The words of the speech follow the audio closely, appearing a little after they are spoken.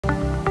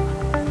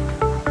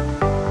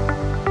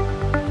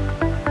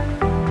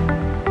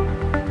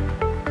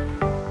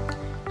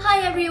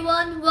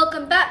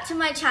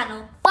my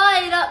channel,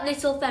 Fired Up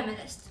Little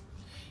Feminist.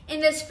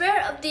 In the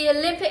spirit of the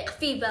Olympic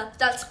fever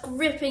that's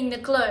gripping the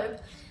globe,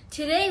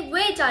 today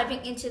we're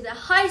diving into the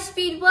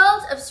high-speed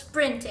world of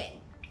sprinting.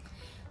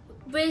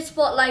 We're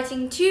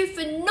spotlighting two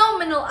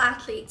phenomenal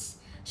athletes,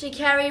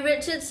 Sha'Carri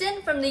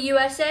Richardson from the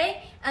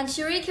USA and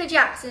Shericka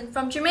Jackson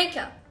from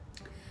Jamaica.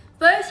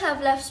 Both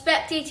have left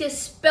spectators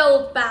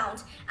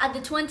spellbound at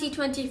the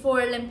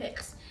 2024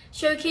 Olympics,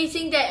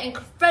 showcasing their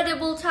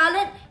incredible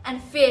talent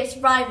and fierce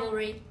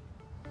rivalry.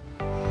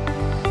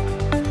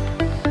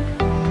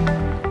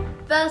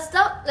 First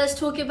up, let's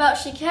talk about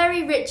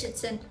Sha'Carri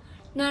Richardson,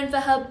 known for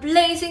her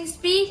blazing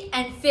speed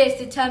and fierce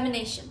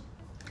determination.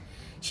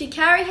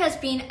 Sha'Carri has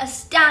been a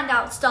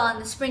standout star in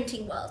the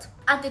sprinting world.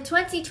 At the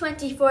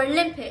 2024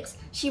 Olympics,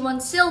 she won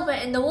silver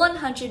in the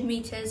 100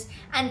 meters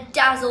and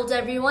dazzled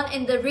everyone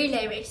in the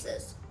relay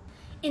races.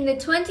 In the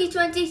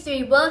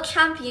 2023 World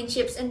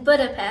Championships in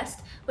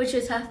Budapest, which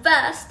was her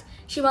first,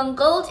 she won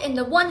gold in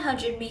the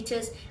 100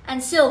 meters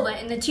and silver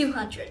in the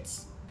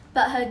 200s.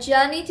 But her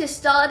journey to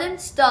stardom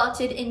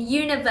started in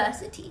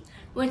university,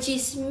 when she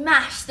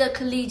smashed the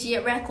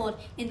collegiate record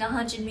in the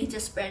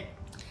 100-meter sprint,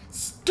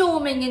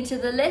 storming into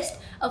the list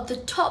of the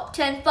top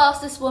 10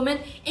 fastest women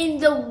in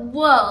the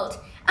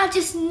world at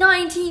just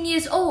 19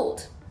 years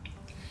old.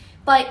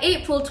 By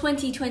April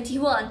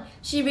 2021,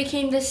 she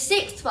became the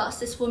 6th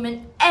fastest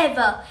woman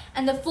ever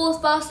and the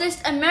 4th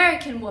fastest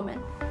American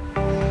woman.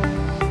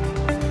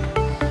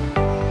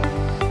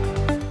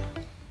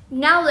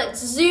 Now let's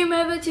zoom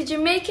over to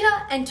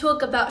Jamaica and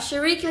talk about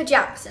Shericka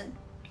Jackson.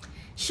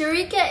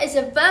 Shericka is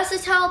a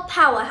versatile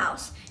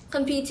powerhouse,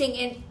 competing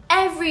in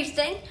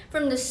everything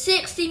from the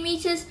 60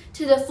 meters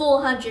to the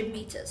 400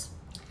 meters.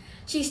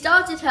 She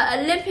started her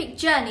Olympic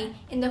journey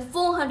in the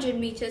 400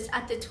 meters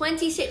at the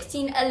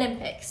 2016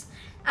 Olympics,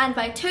 and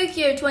by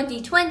Tokyo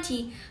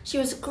 2020, she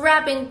was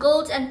grabbing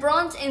gold and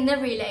bronze in the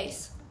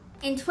relays.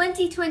 In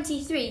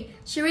 2023,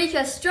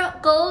 Shericka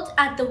struck gold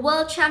at the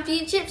World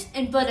Championships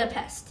in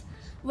Budapest,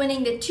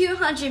 winning the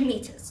 200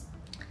 meters.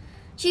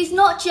 She's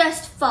not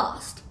just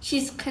fast,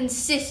 she's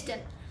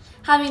consistent,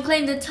 having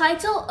claimed the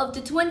title of the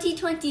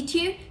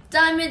 2022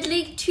 Diamond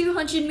League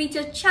 200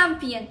 meter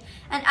champion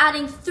and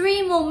adding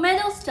 3 more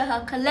medals to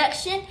her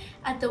collection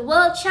at the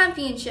World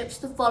Championships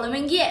the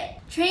following year.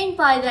 Trained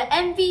by the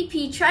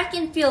MVP Track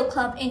and Field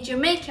Club in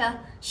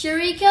Jamaica,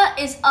 Shericka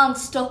is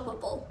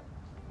unstoppable.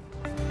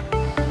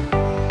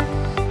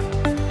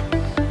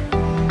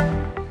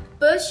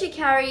 Both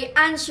Sha'Carri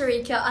and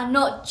Shericka are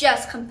not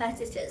just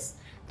competitors,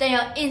 they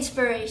are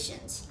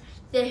inspirations.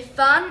 They're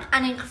fun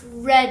and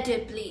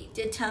incredibly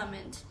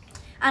determined.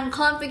 And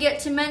can't forget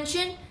to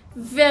mention,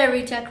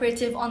 very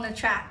decorative on the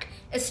track,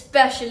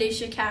 especially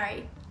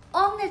Sha'Carri.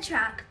 On the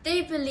track,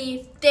 they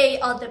believe they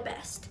are the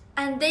best,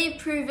 and they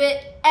prove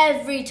it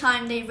every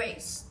time they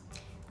race.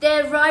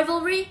 Their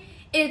rivalry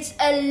is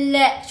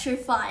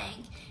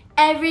electrifying.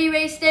 Every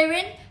race they're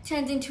in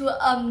turns into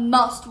a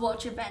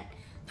must-watch event,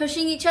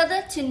 pushing each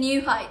other to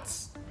new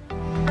heights.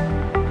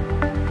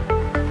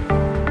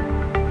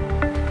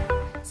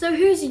 So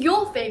who's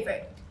your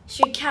favourite?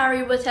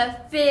 Sha'Carri with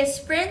her fierce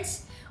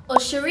sprints or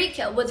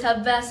Shericka with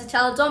her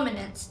versatile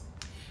dominance?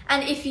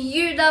 And if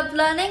you love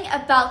learning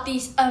about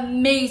these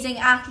amazing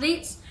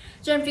athletes,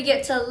 don't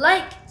forget to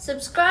like,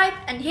 subscribe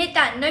and hit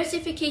that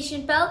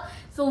notification bell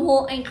for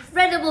more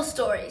incredible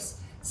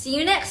stories. See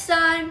you next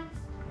time!